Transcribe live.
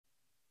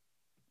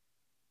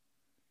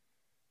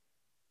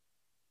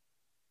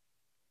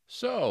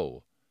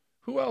So,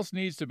 who else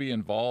needs to be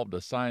involved to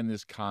sign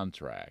this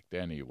contract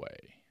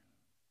anyway?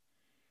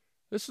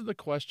 This is the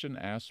question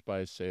asked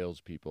by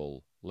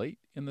salespeople late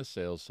in the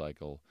sales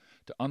cycle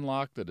to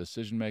unlock the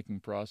decision making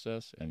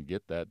process and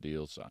get that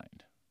deal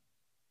signed.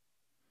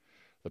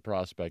 The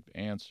prospect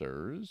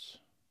answers,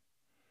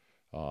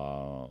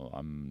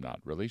 I'm not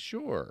really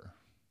sure.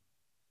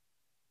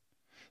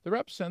 The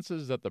rep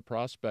senses that the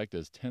prospect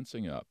is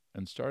tensing up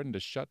and starting to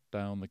shut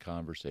down the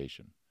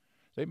conversation.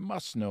 They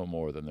must know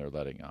more than they're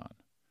letting on.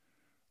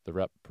 The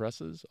rep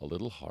presses a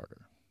little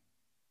harder.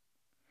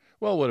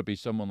 Well, would it be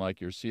someone like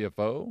your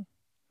CFO?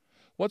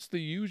 What's the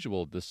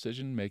usual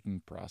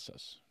decision-making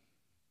process?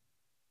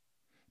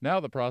 Now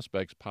the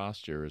prospect's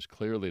posture is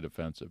clearly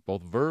defensive,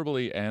 both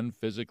verbally and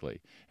physically,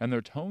 and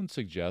their tone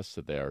suggests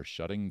that they are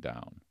shutting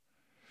down.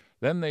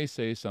 Then they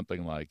say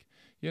something like,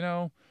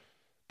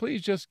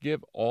 please just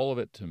give all of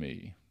it to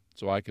me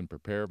so I can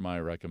prepare my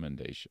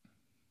recommendation.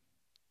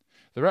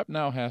 The rep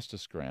now has to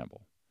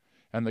scramble,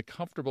 and the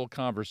comfortable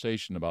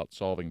conversation about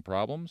solving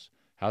problems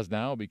has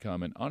now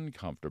become an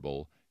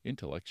uncomfortable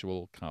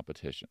intellectual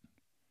competition.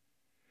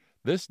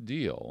 This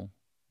deal,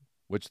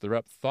 which the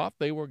rep thought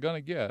they were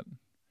going to get,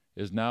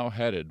 is now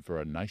headed for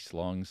a nice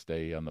long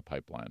stay on the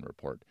pipeline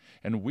report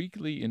and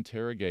weekly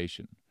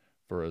interrogation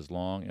for as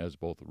long as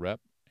both rep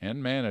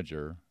and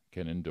manager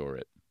can endure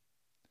it.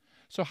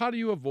 So how do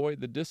you avoid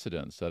the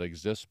dissonance that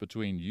exists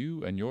between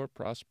you and your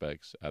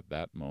prospects at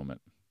that moment?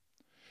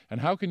 And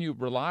how can you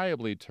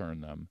reliably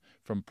turn them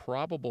from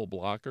probable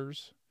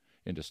blockers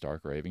into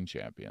stark raving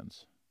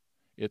champions?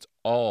 It's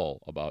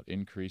all about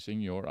increasing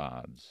your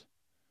odds.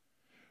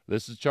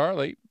 This is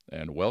Charlie,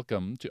 and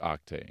welcome to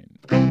Octane.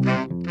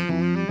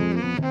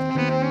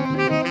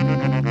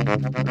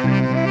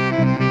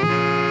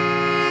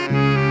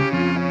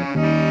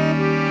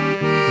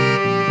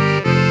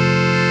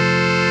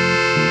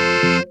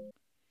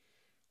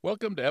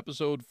 Welcome to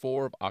episode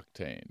 4 of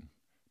Octane,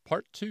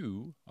 part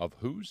 2 of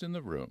Who's in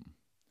the Room.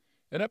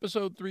 In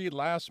episode 3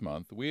 last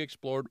month, we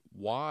explored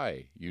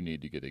why you need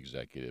to get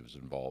executives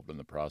involved in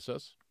the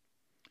process.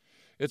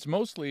 It's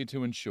mostly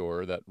to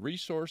ensure that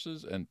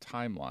resources and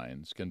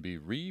timelines can be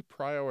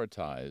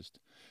reprioritized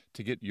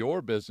to get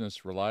your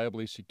business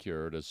reliably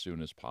secured as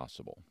soon as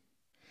possible.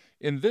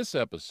 In this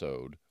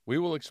episode, we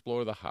will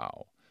explore the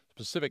how,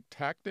 specific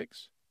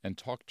tactics, and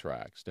talk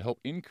tracks to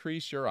help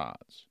increase your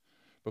odds.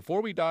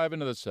 Before we dive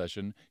into the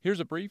session, here's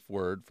a brief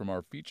word from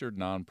our featured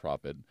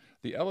nonprofit,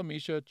 the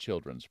Elemisha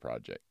Children's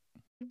Project.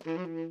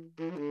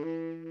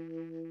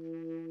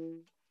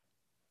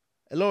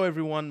 Hello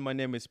everyone, my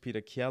name is Peter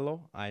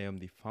Kialo. I am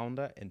the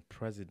founder and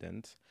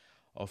president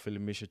of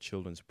Elemisha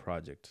Children's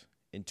Project.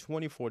 In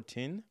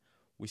 2014,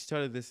 we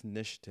started this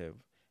initiative,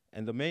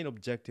 and the main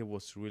objective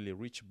was to really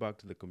reach back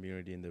to the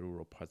community in the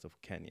rural parts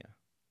of Kenya.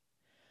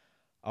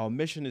 Our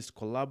mission is to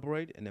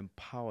collaborate and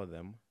empower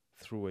them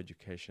through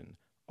education.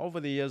 Over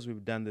the years,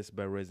 we've done this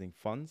by raising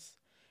funds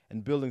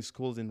and building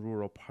schools in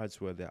rural parts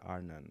where there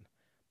are none.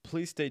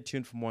 Please stay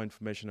tuned for more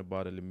information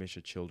about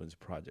Elemisha Children's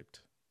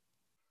Project.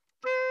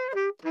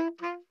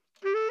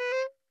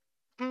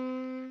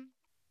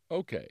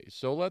 Okay,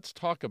 so let's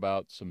talk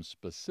about some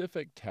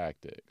specific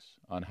tactics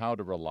on how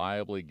to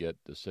reliably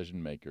get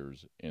decision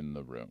makers in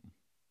the room.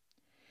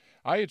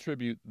 I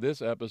attribute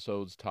this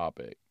episode's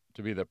topic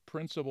to be the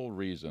principal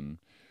reason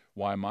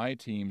why my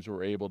teams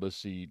were able to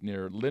see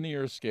near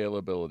linear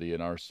scalability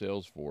in our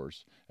sales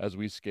force as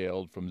we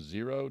scaled from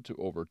 0 to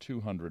over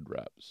 200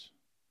 reps.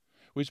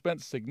 We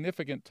spent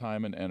significant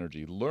time and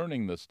energy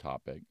learning this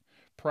topic,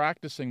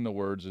 practicing the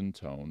words and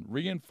tone,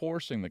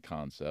 reinforcing the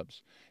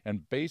concepts,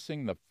 and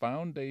basing the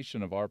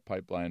foundation of our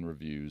pipeline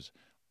reviews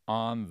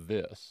on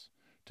this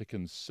to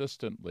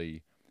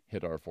consistently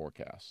hit our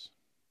forecasts.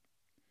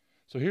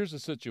 So here's the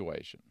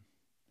situation.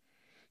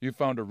 You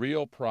found a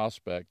real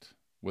prospect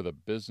with a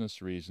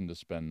business reason to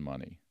spend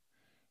money.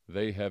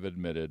 They have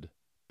admitted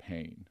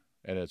pain,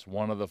 and it's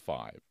one of the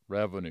 5: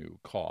 revenue,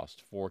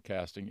 cost,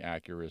 forecasting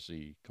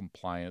accuracy,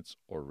 compliance,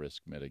 or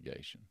risk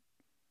mitigation.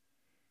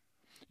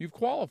 You've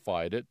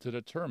qualified it to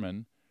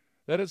determine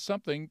that it's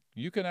something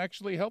you can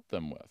actually help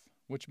them with,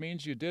 which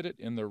means you did it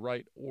in the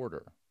right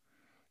order.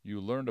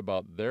 You learned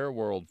about their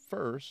world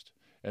first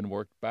and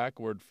worked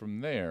backward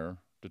from there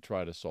to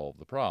try to solve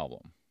the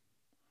problem.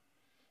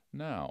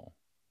 Now,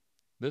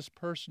 this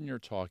person you're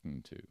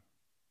talking to,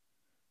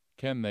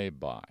 can they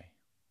buy?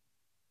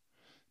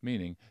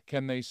 Meaning,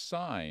 can they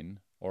sign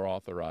or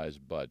authorize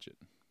budget?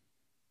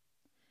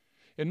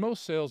 In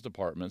most sales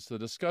departments, the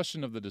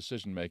discussion of the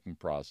decision-making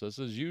process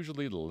is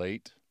usually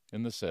late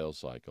in the sales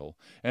cycle,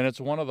 and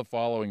it's one of the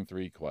following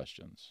 3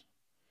 questions.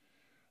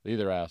 They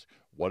either ask,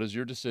 what is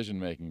your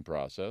decision-making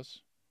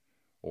process?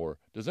 Or,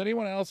 does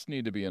anyone else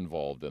need to be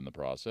involved in the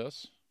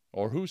process?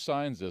 Or, who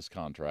signs this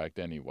contract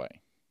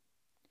anyway?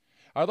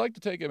 I'd like to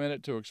take a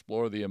minute to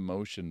explore the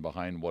emotion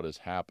behind what is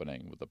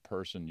happening with the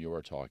person you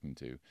are talking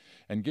to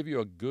and give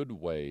you a good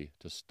way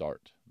to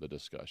start the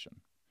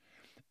discussion.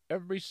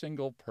 Every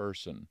single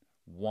person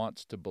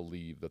wants to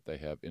believe that they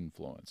have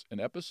influence. In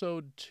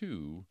episode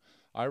 2,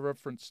 I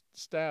referenced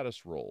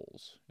status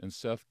roles in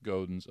Seth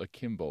Godin's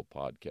Akimbo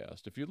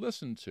podcast. If you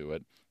listened to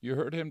it, you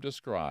heard him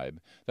describe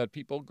that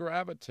people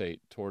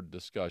gravitate toward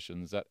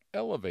discussions that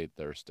elevate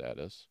their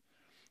status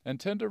and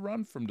tend to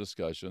run from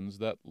discussions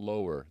that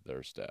lower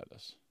their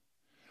status.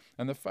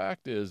 And the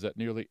fact is that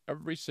nearly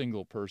every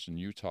single person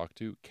you talk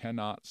to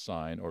cannot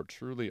sign or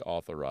truly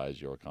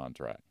authorize your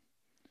contract.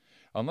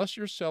 Unless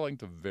you're selling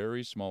to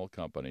very small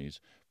companies,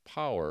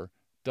 Power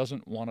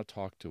doesn't want to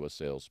talk to a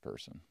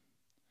salesperson.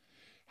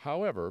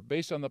 However,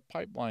 based on the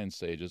pipeline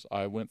stages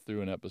I went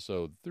through in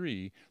episode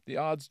 3, the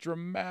odds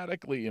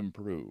dramatically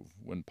improve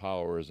when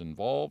Power is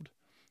involved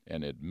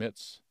and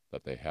admits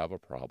that they have a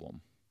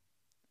problem.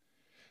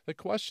 The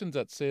questions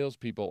that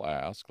salespeople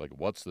ask, like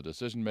what's the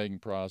decision-making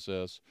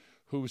process,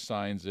 who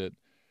signs it,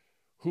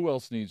 who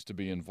else needs to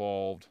be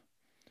involved,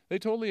 they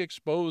totally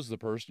expose the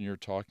person you're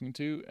talking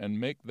to and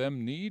make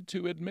them need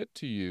to admit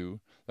to you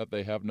that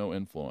they have no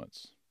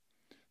influence.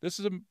 This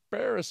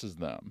embarrasses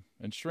them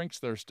and shrinks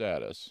their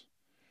status,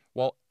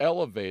 while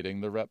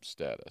elevating the rep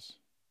status.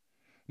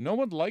 No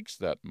one likes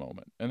that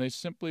moment, and they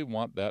simply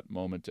want that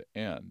moment to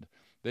end.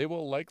 They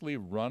will likely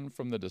run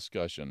from the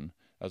discussion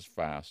as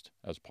fast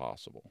as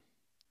possible.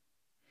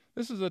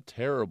 This is a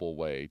terrible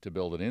way to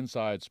build an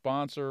inside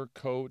sponsor,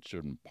 coach,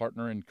 and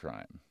partner in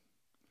crime.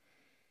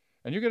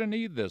 And you're going to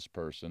need this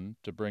person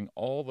to bring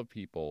all the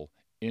people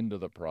into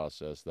the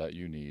process that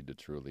you need to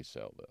truly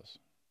sell this.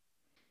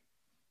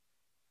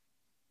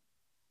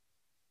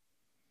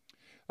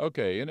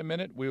 Okay, in a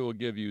minute we will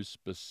give you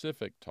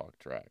specific talk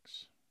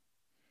tracks.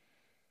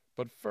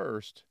 But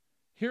first,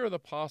 here are the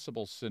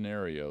possible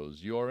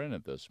scenarios you are in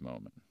at this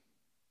moment.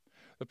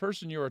 The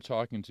person you are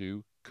talking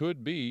to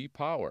could be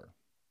Power.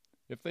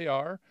 If they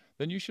are,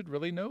 then you should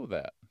really know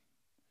that.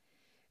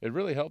 It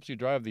really helps you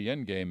drive the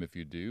end game if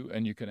you do,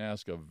 and you can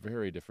ask a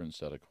very different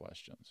set of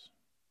questions.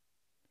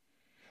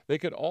 They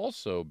could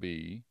also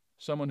be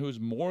someone who's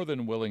more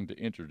than willing to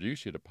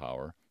introduce you to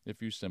Power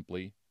if you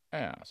simply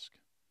ask.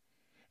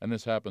 And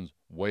this happens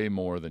way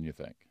more than you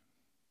think.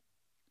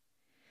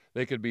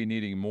 They could be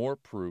needing more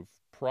proof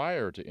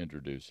prior to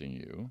introducing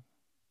you,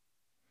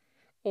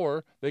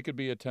 or they could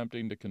be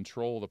attempting to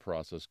control the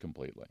process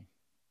completely.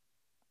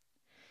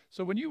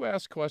 So when you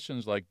ask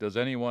questions like, does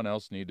anyone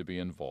else need to be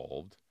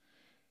involved,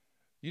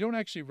 you don't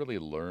actually really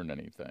learn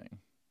anything.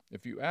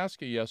 If you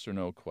ask a yes or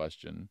no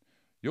question,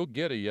 you'll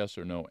get a yes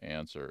or no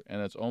answer,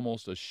 and it's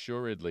almost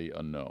assuredly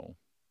a no.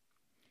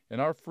 In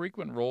our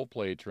frequent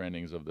role-play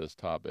trainings of this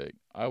topic,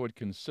 I would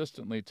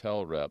consistently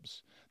tell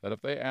reps that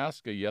if they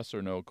ask a yes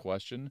or no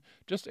question,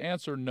 just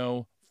answer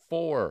no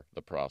for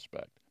the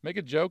prospect. Make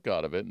a joke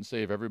out of it and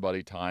save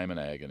everybody time and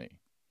agony.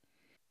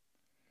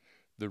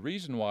 The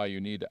reason why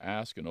you need to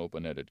ask an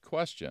open-ended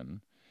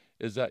question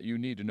is that you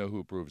need to know who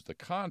approves the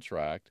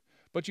contract,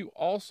 but you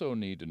also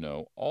need to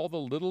know all the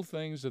little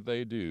things that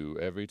they do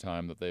every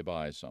time that they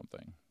buy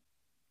something.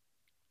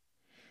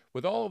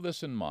 With all of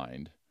this in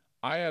mind,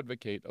 I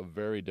advocate a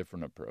very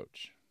different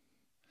approach.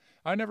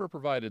 I never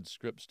provided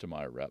scripts to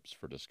my reps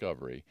for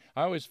discovery.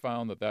 I always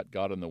found that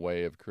got in the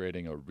way of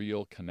creating a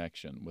real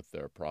connection with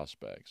their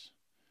prospects.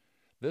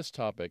 This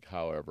topic,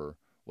 however,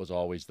 was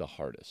always the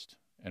hardest,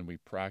 and we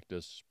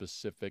practiced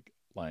specific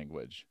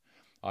language.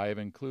 I have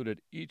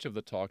included each of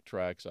the talk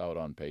tracks out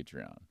on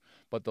Patreon,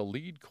 but the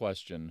lead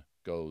question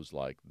goes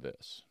like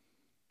this.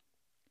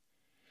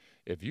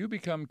 If you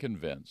become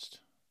convinced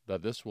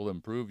that this will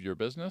improve your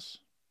business,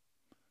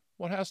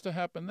 what has to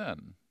happen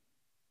then?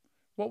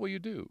 What will you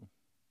do?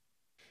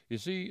 You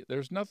see,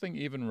 there's nothing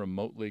even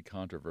remotely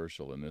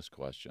controversial in this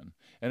question,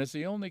 and it's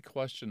the only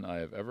question I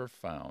have ever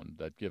found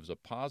that gives a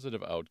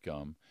positive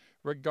outcome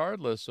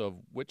regardless of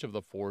which of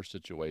the 4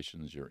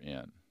 situations you're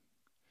in.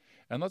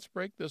 And let's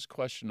break this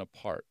question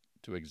apart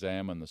to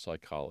examine the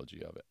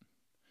psychology of it.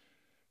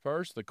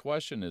 First, the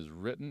question is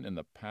written in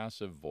the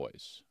passive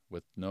voice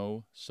with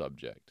no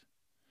subject.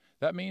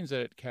 That means that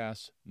it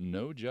casts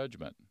no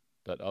judgment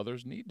that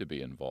others need to be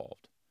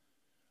involved.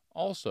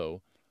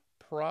 Also,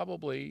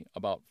 probably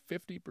about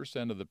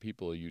 50% of the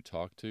people you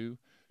talk to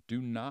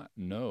do not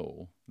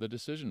know the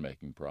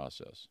decision-making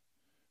process,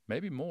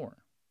 maybe more.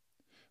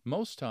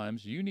 Most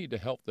times you need to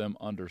help them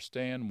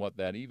understand what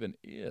that even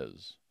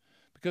is,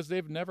 because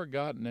they've never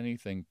gotten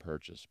anything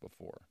purchased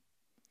before.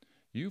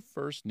 You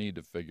first need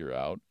to figure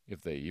out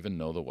if they even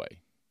know the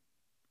way.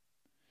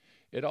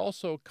 It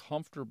also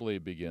comfortably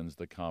begins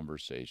the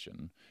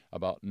conversation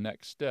about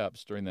next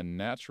steps during the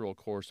natural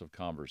course of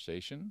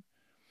conversation,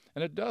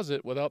 and it does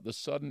it without the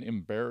sudden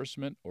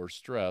embarrassment or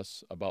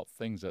stress about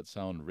things that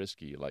sound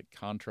risky, like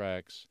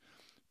contracts,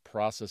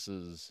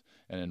 processes,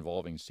 and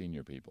involving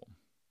senior people.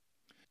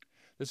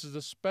 This is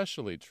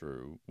especially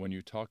true when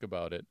you talk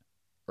about it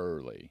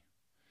early.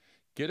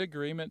 Get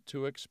agreement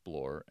to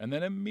explore, and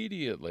then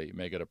immediately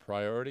make it a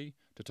priority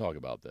to talk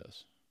about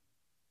this.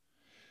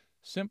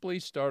 Simply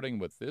starting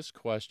with this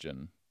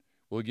question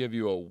will give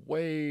you a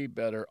way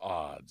better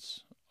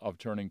odds of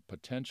turning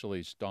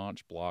potentially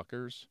staunch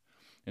blockers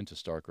into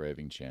stark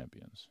raving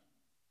champions.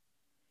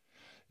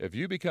 If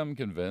you become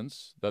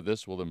convinced that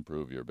this will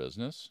improve your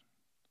business,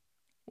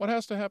 What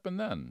has to happen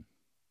then?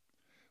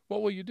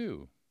 What will you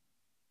do?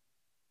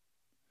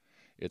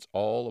 It's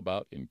all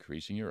about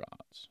increasing your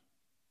odds.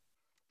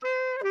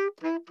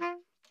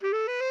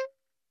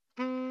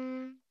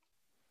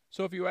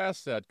 So if you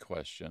ask that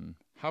question,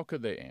 how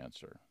could they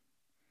answer?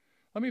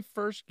 Let me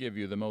first give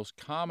you the most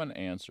common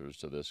answers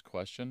to this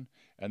question,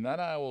 and then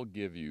I will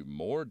give you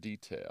more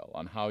detail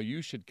on how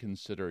you should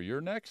consider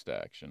your next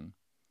action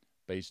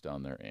based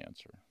on their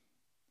answer.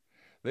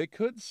 They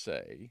could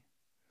say,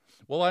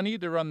 well, I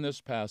need to run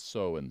this past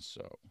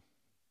so-and-so.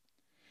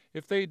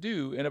 If they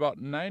do, in about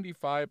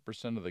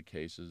 95% of the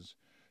cases,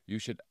 you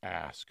should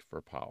ask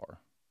for power.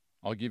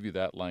 I'll give you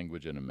that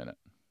language in a minute.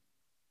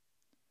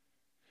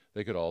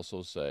 They could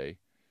also say,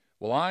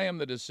 well, I am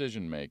the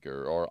decision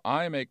maker, or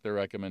I make the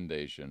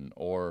recommendation,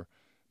 or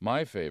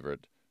my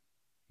favorite,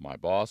 my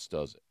boss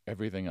does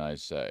everything I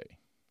say.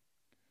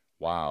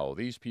 Wow,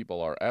 these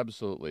people are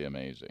absolutely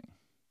amazing.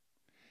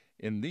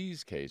 In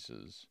these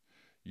cases,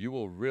 you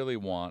will really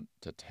want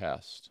to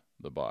test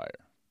the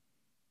buyer.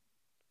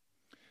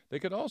 They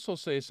could also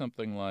say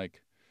something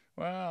like,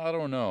 well, I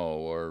don't know,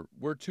 or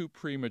we're too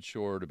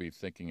premature to be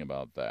thinking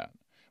about that.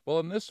 Well,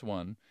 in this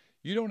one,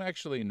 you don't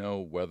actually know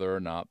whether or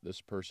not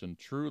this person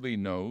truly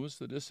knows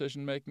the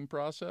decision-making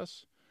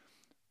process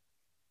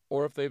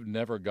or if they've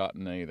never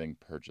gotten anything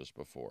purchased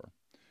before.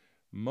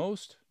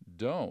 Most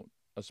don't,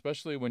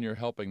 especially when you're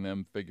helping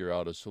them figure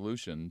out a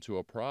solution to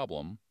a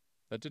problem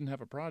that didn't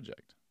have a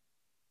project.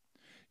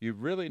 You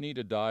really need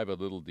to dive a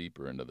little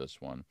deeper into this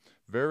one.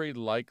 Very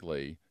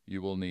likely, you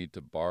will need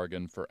to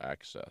bargain for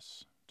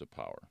access to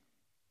power.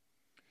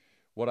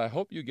 What I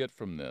hope you get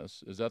from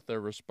this is that their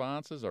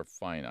responses are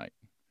finite.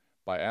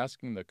 By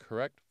asking the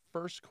correct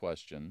first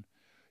question,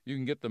 you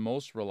can get the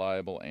most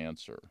reliable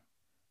answer,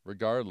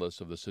 regardless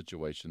of the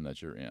situation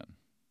that you're in.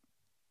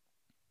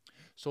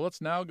 So let's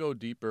now go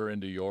deeper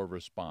into your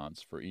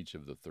response for each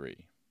of the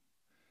three.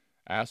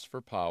 Ask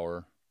for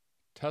power,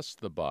 test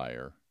the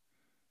buyer,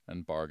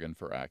 and bargain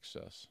for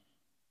access.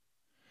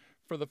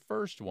 For the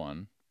first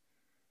one,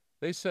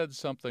 they said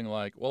something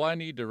like, well, I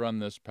need to run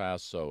this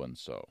past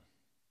so-and-so.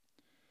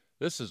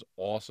 This is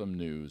awesome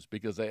news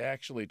because they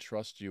actually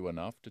trust you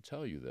enough to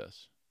tell you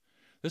this.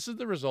 This is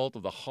the result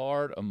of the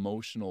hard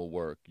emotional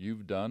work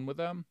you've done with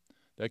them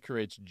that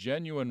creates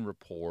genuine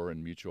rapport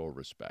and mutual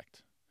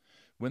respect.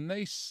 When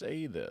they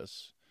say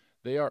this,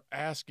 they are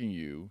asking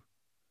you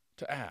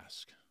to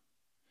ask.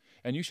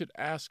 And you should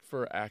ask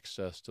for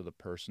access to the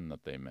person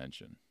that they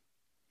mention.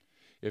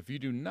 If you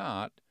do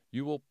not,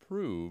 you will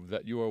prove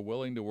that you are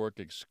willing to work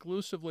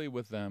exclusively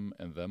with them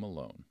and them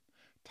alone,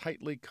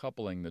 tightly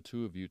coupling the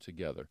two of you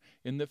together.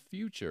 In the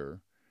future,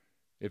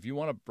 if you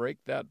want to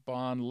break that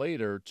bond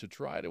later to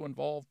try to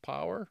involve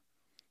power,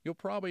 you'll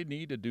probably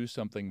need to do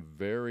something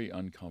very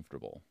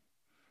uncomfortable.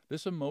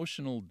 This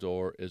emotional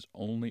door is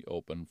only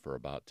open for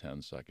about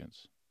 10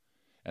 seconds.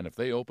 And if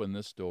they open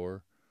this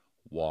door,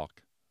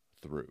 walk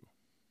through.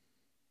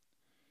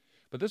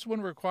 But this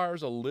one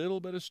requires a little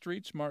bit of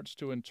street smarts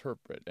to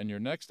interpret, and your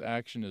next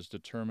action is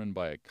determined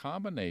by a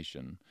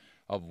combination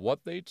of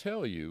what they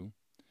tell you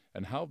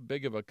and how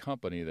big of a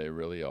company they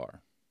really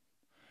are.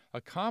 A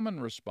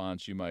common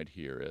response you might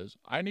hear is,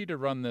 I need to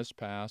run this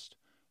past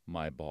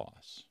my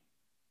boss.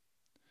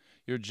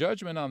 Your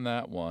judgment on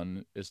that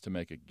one is to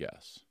make a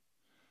guess.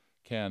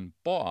 Can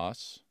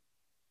boss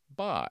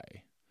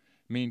buy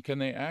mean can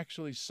they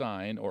actually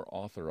sign or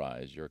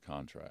authorize your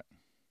contract?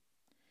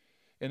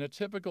 In a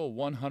typical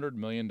 $100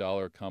 million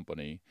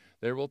company,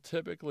 there will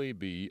typically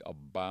be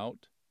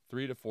about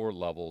 3 to 4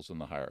 levels in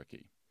the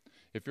hierarchy.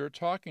 If you're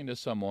talking to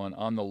someone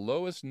on the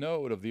lowest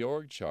node of the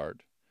org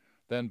chart,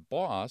 then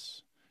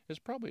boss is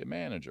probably a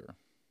manager.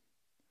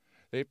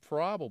 They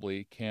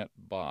probably can't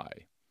buy.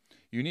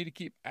 You need to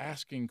keep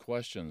asking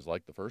questions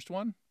like the first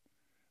one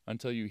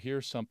until you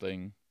hear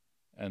something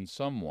and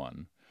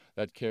someone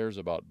that cares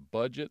about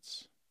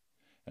budgets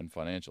and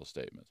financial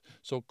statements.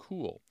 So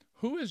cool.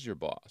 Who is your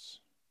boss?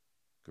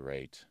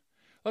 Great.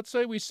 Let's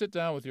say we sit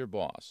down with your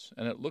boss,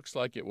 and it looks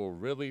like it will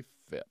really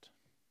fit.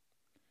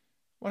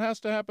 What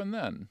has to happen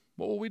then?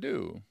 What will we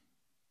do?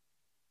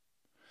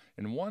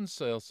 In one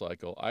sales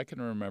cycle, I can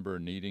remember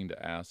needing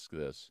to ask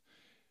this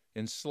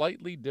in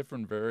slightly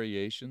different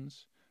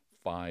variations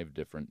 5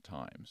 different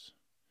times.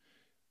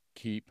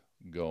 Keep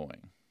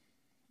going.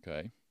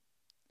 Okay?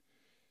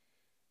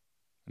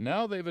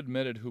 Now they've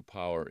admitted who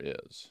power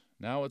is.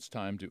 Now it's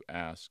time to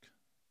ask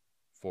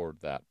for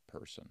that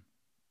person.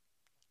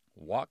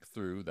 Walk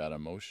through that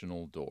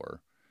emotional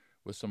door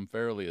with some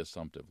fairly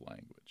assumptive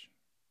language.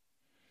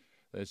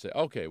 They say,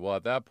 okay, well,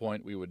 at that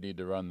point, we would need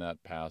to run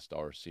that past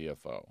our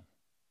CFO.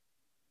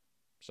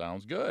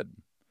 Sounds good.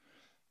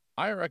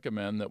 I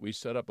recommend that we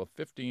set up a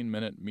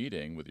 15-minute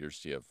meeting with your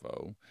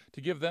CFO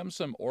to give them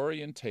some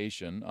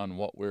orientation on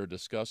what we're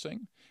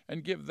discussing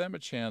and give them a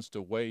chance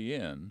to weigh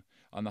in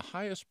on the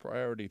highest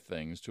priority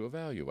things to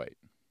evaluate.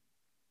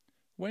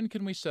 When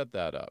can we set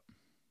that up?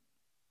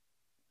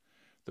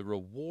 The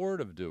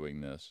reward of doing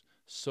this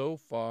so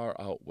far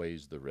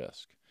outweighs the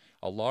risk.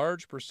 A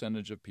large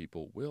percentage of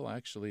people will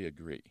actually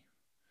agree.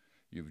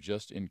 you've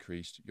just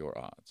increased your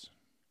odds.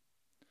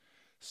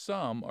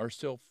 Some are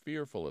still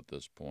fearful at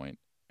this point,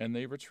 and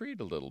they retreat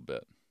a little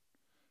bit.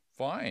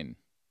 Fine.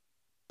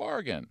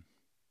 Bargain.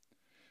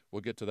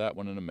 We'll get to that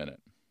one in a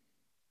minute.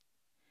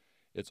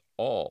 It's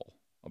all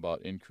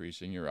about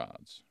increasing your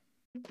odds.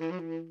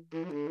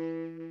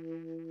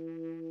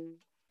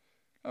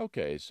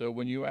 Okay, so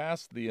when you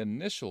ask the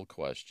initial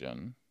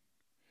question,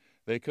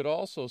 they could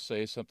also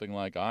say something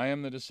like, I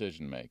am the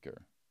decision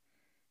maker.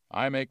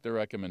 I make the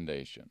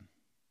recommendation.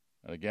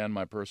 And again,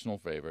 my personal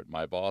favorite,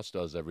 my boss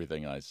does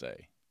everything I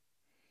say.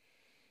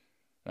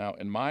 Now,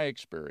 in my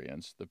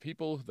experience, the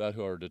people that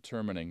are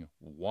determining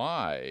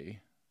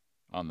why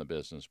on the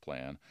business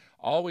plan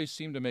always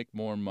seem to make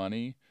more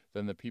money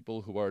than the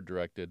people who are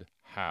directed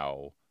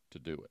how to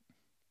do it.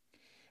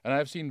 And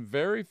I've seen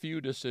very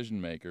few decision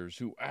makers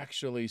who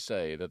actually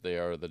say that they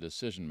are the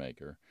decision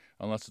maker,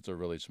 unless it's a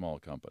really small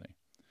company.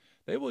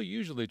 They will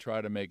usually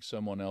try to make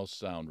someone else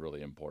sound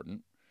really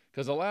important,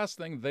 because the last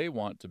thing they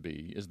want to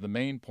be is the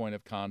main point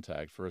of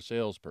contact for a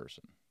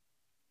salesperson.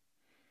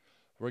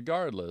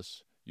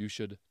 Regardless, you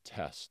should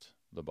test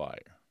the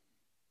buyer.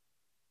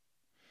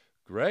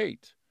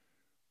 Great.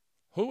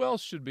 Who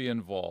else should be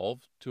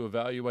involved to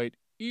evaluate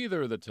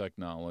either the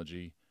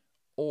technology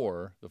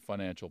or the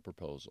financial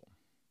proposal?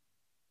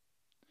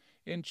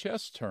 In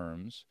chess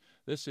terms,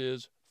 this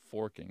is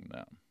forking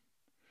them.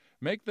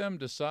 Make them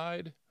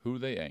decide who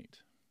they ain't.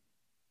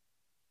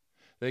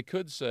 They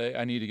could say,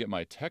 I need to get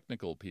my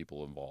technical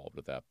people involved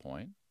at that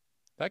point.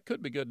 That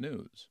could be good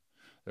news.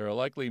 There are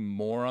likely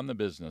more on the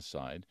business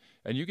side,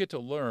 and you get to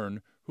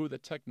learn who the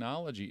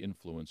technology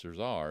influencers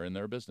are in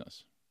their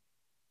business.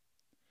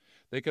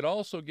 They could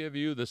also give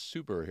you the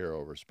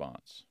superhero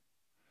response.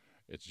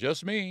 It's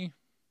just me.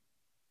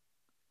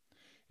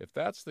 If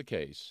that's the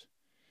case,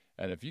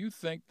 and if you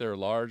think they're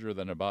larger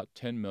than about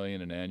 $10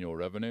 million in annual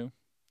revenue,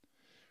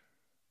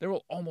 there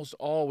will almost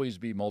always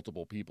be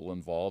multiple people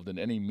involved in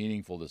any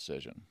meaningful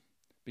decision,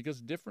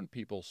 because different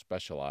people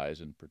specialize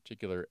in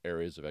particular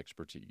areas of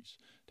expertise: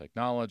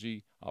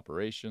 technology,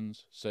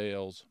 operations,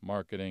 sales,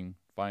 marketing,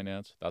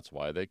 finance. That's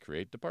why they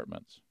create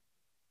departments.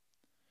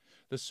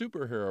 The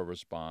superhero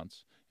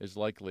response is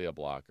likely a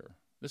blocker.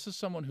 This is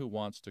someone who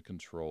wants to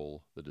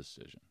control the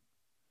decision.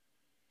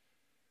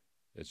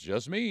 It's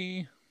just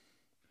me.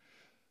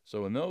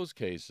 So in those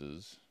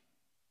cases,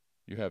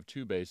 you have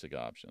two basic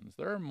options.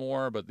 There are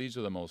more, but these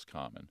are the most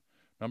common.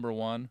 Number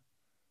one,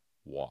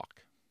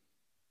 walk.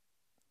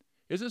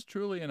 Is this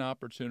truly an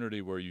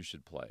opportunity where you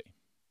should play?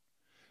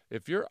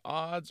 If your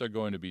odds are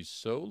going to be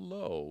so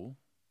low,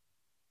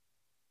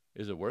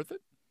 is it worth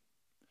it?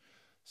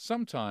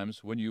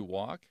 Sometimes when you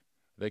walk,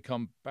 they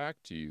come back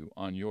to you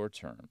on your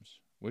terms,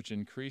 which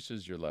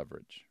increases your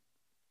leverage.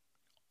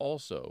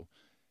 Also,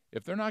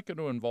 if they're not going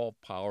to involve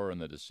power in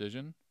the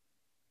decision,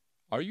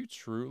 are you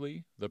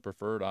truly the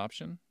preferred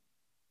option?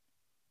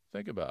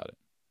 Think about it.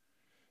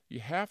 You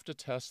have to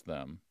test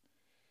them,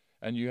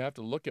 and you have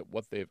to look at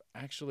what they've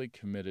actually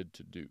committed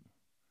to do.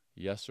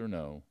 Yes or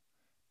no,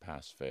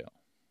 pass, fail.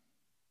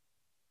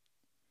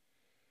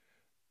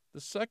 The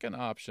second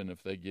option,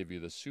 if they give you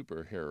the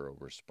superhero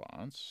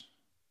response,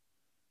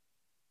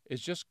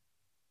 is just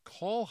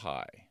call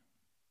high.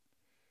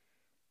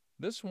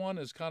 This one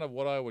is kind of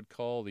what I would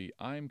call the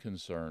I'm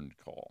concerned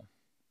call.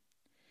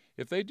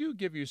 If they do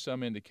give you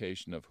some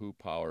indication of who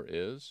power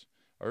is,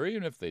 or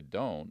even if they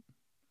don't,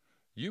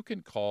 you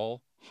can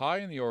call high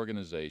in the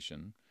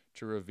organization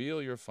to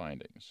reveal your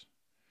findings.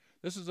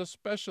 This is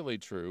especially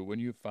true when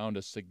you've found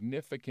a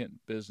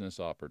significant business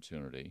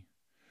opportunity,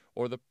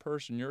 or the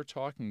person you're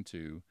talking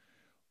to,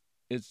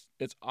 it's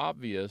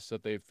obvious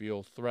that they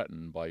feel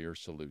threatened by your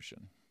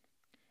solution.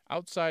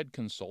 Outside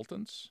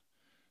consultants,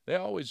 they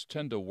always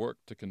tend to work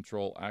to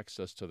control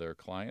access to their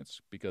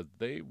clients because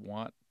they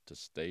want to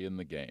stay in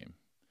the game.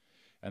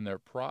 And they're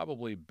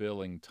probably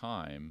billing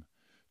time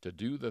to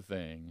do the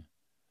thing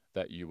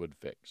that you would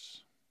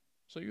fix.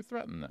 So you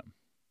threaten them.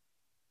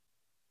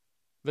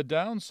 The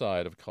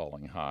downside of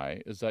calling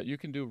high is that you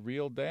can do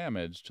real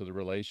damage to the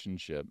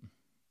relationship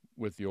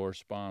with your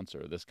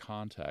sponsor, this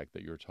contact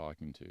that you're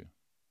talking to.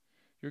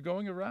 You're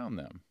going around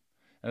them.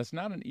 And it's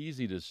not an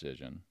easy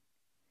decision.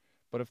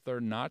 But if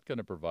they're not going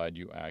to provide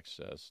you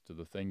access to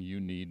the thing you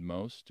need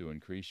most to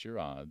increase your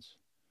odds,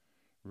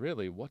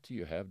 really, what do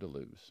you have to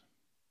lose?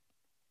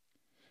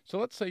 So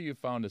let's say you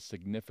found a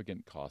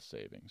significant cost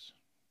savings.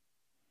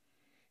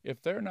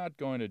 If they're not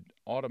going to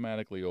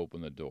automatically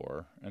open the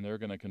door and they're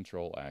going to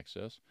control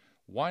access,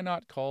 why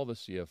not call the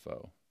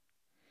CFO?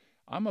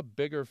 I'm a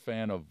bigger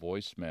fan of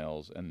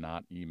voicemails and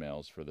not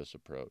emails for this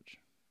approach.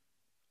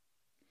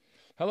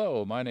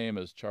 Hello, my name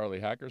is Charlie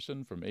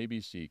Hackerson from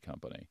ABC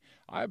Company.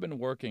 I've been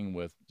working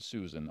with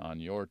Susan on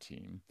your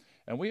team,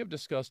 and we have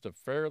discussed a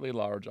fairly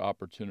large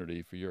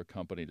opportunity for your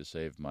company to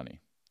save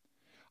money.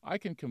 I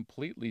can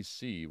completely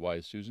see why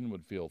Susan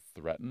would feel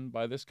threatened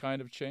by this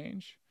kind of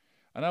change,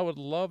 and I would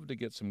love to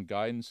get some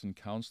guidance and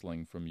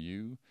counseling from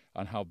you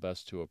on how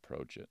best to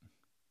approach it.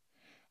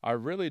 I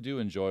really do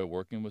enjoy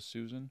working with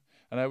Susan,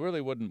 and I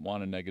really wouldn't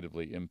want to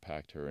negatively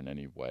impact her in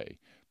any way,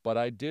 but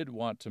I did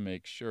want to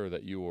make sure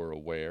that you were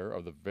aware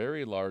of the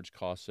very large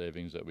cost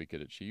savings that we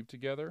could achieve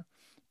together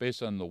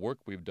based on the work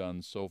we've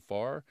done so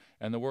far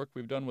and the work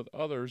we've done with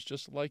others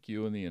just like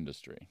you in the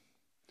industry.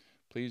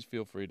 Please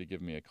feel free to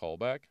give me a call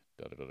back.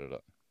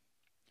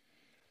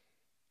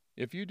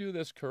 If you do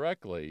this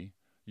correctly,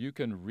 you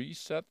can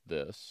reset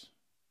this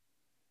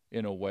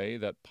in a way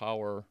that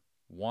power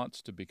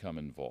wants to become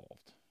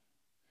involved.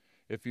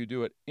 If you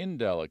do it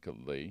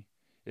indelicately,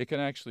 it can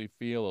actually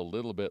feel a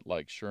little bit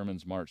like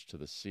Sherman's March to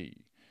the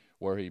Sea,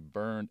 where he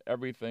burned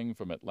everything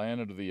from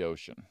Atlanta to the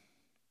ocean.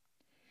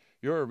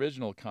 Your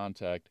original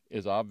contact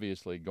is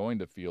obviously going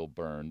to feel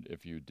burned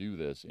if you do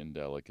this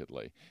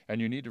indelicately,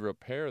 and you need to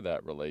repair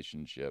that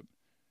relationship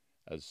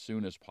as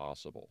soon as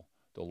possible.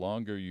 The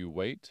longer you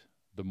wait,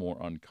 the more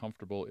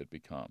uncomfortable it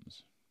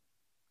becomes.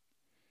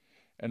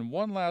 And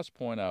one last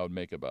point I would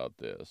make about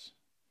this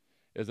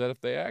is that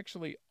if they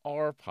actually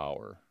are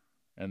power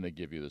and they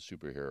give you the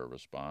superhero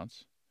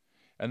response,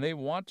 and they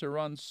want to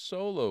run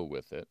solo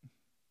with it,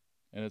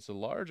 and it's a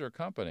larger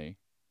company,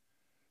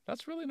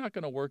 that's really not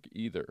going to work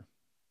either.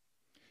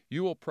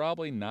 You will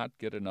probably not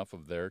get enough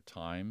of their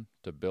time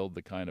to build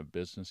the kind of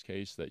business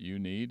case that you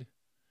need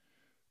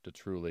to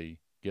truly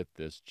get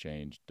this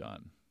change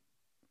done.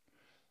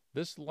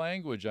 This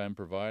language I'm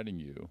providing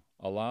you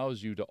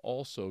allows you to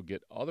also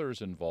get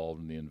others involved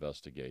in the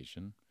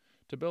investigation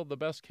to build the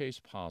best case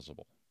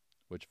possible,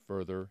 which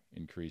further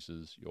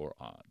increases your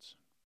odds.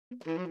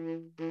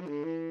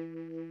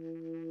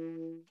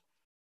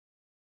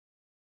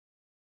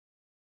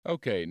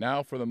 Okay,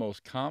 now for the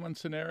most common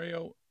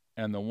scenario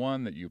and the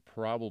one that you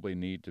probably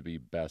need to be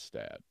best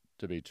at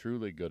to be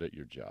truly good at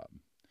your job.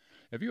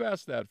 If you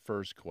ask that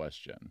first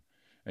question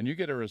and you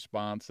get a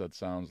response that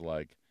sounds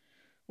like,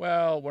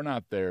 well, we're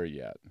not there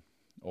yet,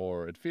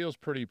 or it feels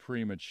pretty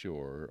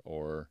premature,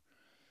 or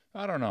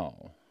I don't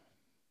know.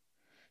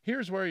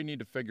 Here's where you need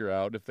to figure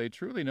out if they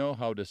truly know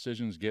how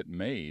decisions get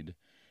made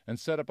and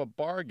set up a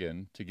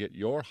bargain to get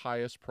your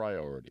highest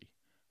priority,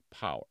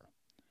 power.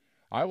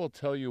 I will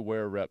tell you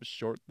where reps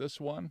short this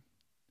one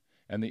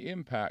and the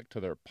impact to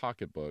their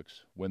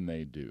pocketbooks when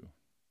they do.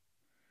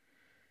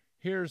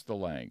 Here's the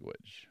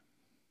language.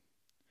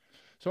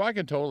 So I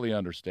can totally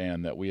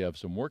understand that we have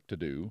some work to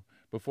do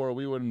before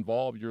we would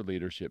involve your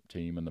leadership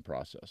team in the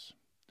process.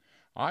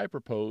 I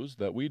propose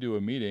that we do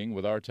a meeting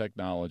with our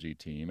technology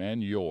team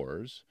and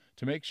yours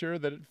to make sure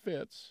that it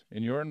fits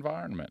in your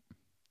environment.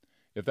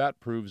 If that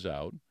proves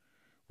out,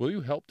 will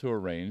you help to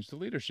arrange the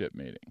leadership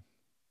meeting?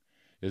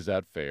 Is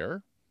that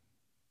fair?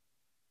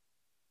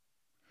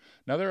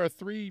 Now, there are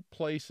 3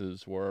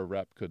 places where a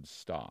rep could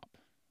stop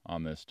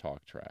on this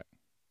talk track.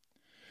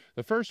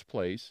 The first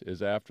place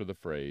is after the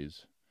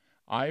phrase,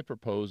 I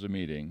propose a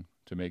meeting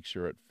to make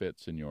sure it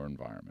fits in your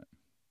environment.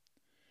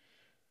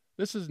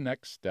 This is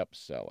next step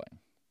selling.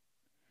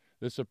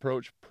 This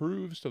approach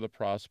proves to the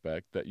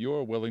prospect that you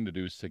are willing to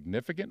do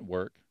significant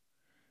work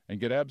and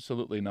get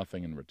absolutely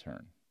nothing in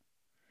return.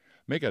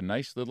 Make a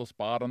nice little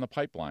spot on the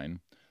pipeline.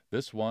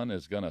 This one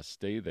is going to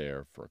stay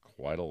there for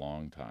quite a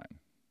long time.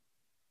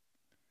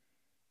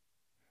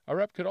 A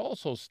rep could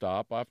also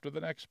stop after the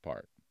next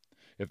part.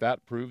 If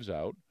that proves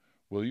out,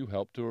 will you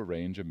help to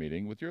arrange a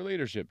meeting with your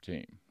leadership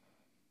team?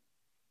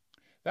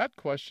 That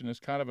question is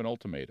kind of an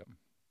ultimatum.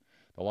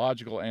 The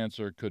logical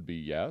answer could be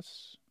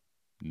yes,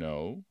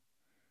 no.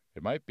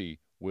 It might be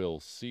we'll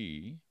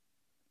see.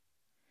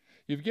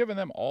 You've given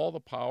them all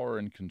the power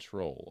and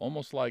control,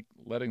 almost like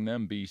letting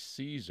them be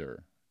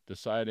Caesar,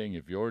 deciding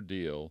if your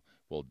deal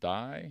will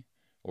die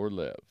or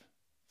live.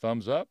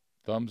 Thumbs up,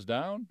 thumbs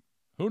down,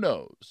 who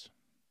knows?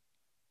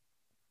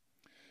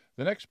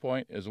 The next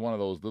point is one of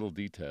those little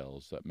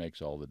details that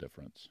makes all the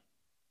difference.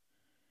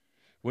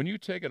 When you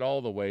take it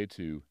all the way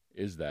to,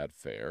 is that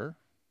fair?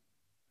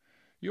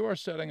 You are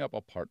setting up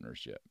a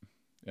partnership.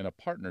 In a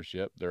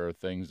partnership, there are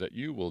things that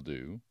you will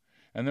do,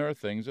 and there are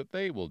things that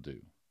they will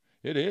do.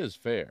 It is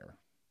fair.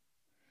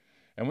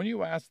 And when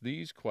you ask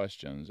these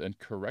questions and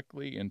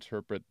correctly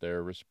interpret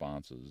their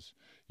responses,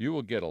 you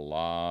will get a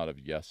lot of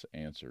yes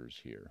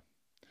answers here.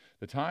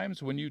 The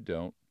times when you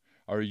don't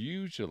are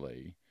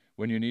usually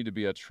when you need to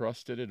be a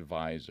trusted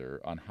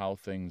advisor on how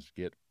things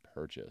get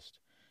purchased,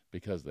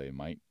 because they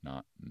might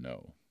not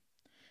know.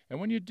 And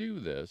when you do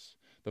this,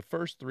 the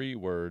first 3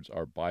 words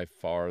are by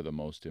far the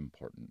most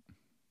important.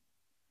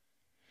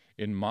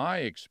 In my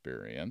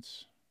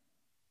experience,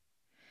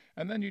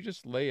 and then you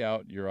just lay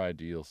out your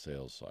ideal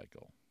sales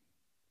cycle.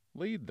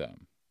 Lead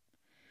them.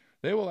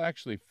 They will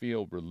actually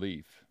feel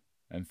relief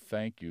and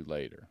thank you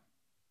later.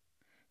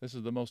 This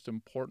is the most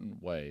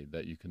important way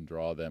that you can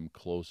draw them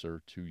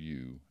closer to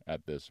you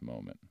at this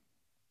moment.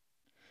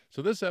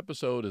 So this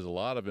episode is a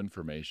lot of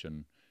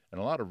information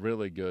and a lot of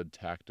really good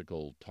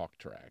tactical talk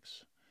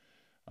tracks.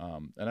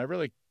 And I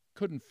really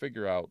couldn't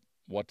figure out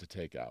what to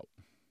take out.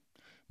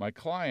 My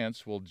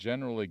clients will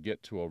generally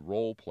get to a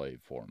role play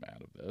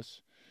format of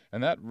this,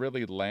 and that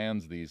really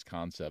lands these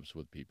concepts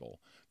with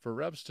people. For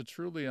reps to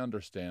truly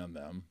understand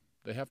them,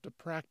 they have to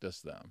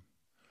practice them.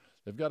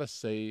 They've got to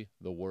say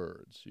the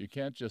words. You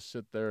can't just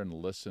sit there and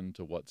listen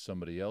to what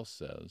somebody else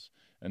says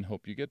and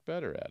hope you get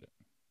better at it.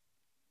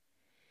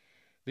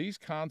 These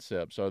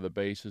concepts are the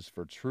basis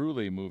for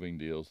truly moving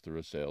deals through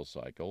a sales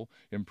cycle,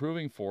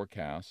 improving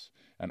forecasts,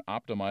 and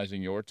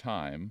optimizing your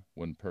time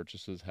when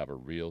purchases have a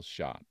real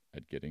shot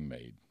at getting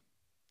made.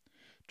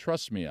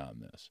 Trust me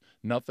on this.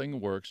 Nothing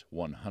works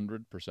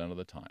 100% of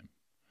the time.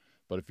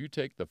 But if you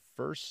take the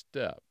first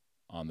step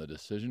on the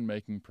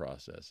decision-making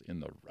process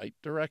in the right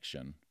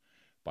direction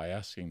by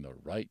asking the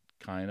right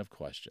kind of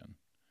question,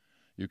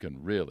 you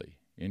can really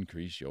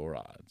increase your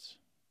odds.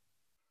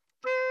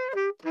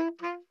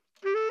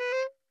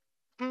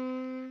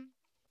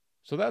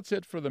 So that's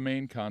it for the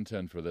main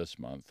content for this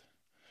month.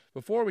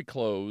 Before we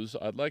close,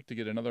 I'd like to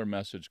get another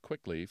message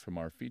quickly from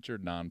our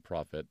featured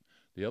nonprofit,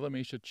 the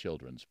Elemisha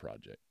Children's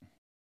Project.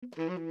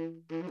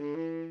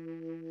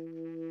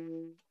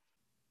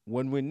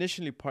 When we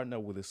initially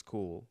partnered with the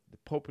school, the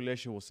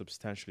population was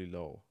substantially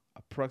low,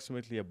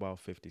 approximately about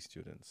 50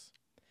 students.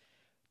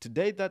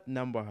 Today, that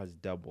number has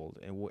doubled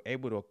and we're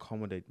able to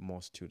accommodate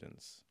more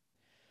students.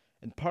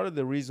 And part of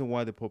the reason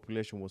why the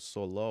population was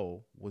so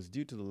low was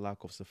due to the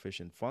lack of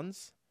sufficient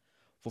funds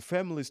for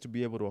families to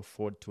be able to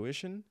afford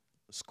tuition,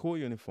 school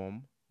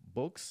uniform,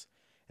 books,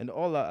 and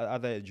all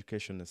other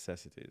education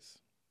necessities.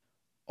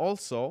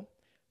 Also,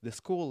 the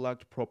school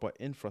lacked proper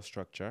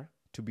infrastructure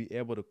to be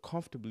able to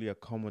comfortably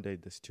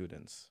accommodate the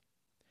students.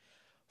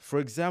 For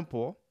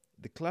example,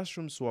 the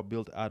classrooms were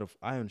built out of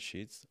iron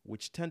sheets,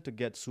 which tend to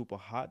get super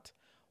hot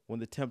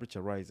when the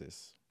temperature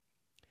rises.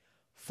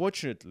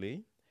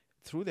 Fortunately,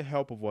 through the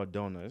help of our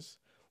donors,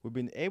 we've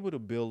been able to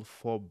build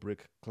 4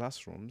 brick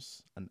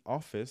classrooms, an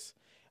office,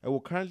 and we're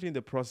currently in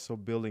the process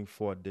of building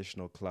 4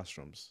 additional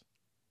classrooms.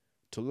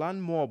 To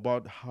learn more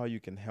about how you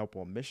can help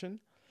our mission,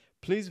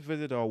 please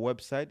visit our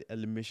website,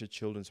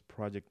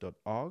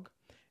 elimishachildrensproject.org,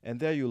 and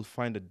there you'll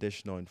find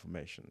additional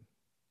information.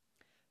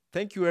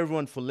 Thank you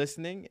everyone for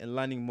listening and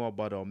learning more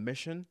about our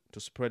mission to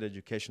spread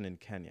education in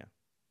Kenya.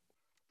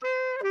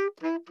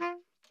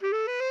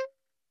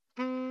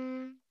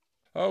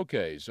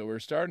 Okay, so we're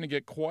starting to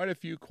get quite a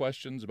few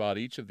questions about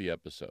each of the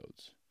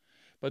episodes.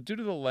 But due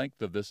to the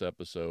length of this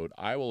episode,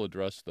 I will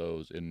address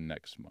those in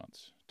next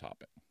month's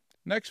topic.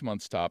 Next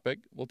month's topic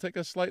will take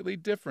a slightly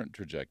different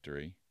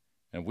trajectory,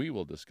 and we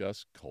will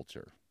discuss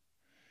culture.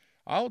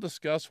 I'll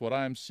discuss what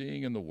I'm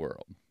seeing in the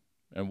world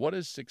and what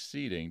is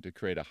succeeding to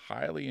create a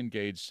highly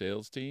engaged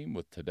sales team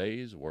with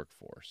today's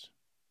workforce.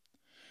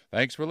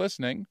 Thanks for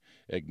listening.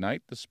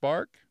 Ignite the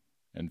spark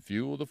and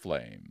fuel the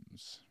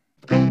flames.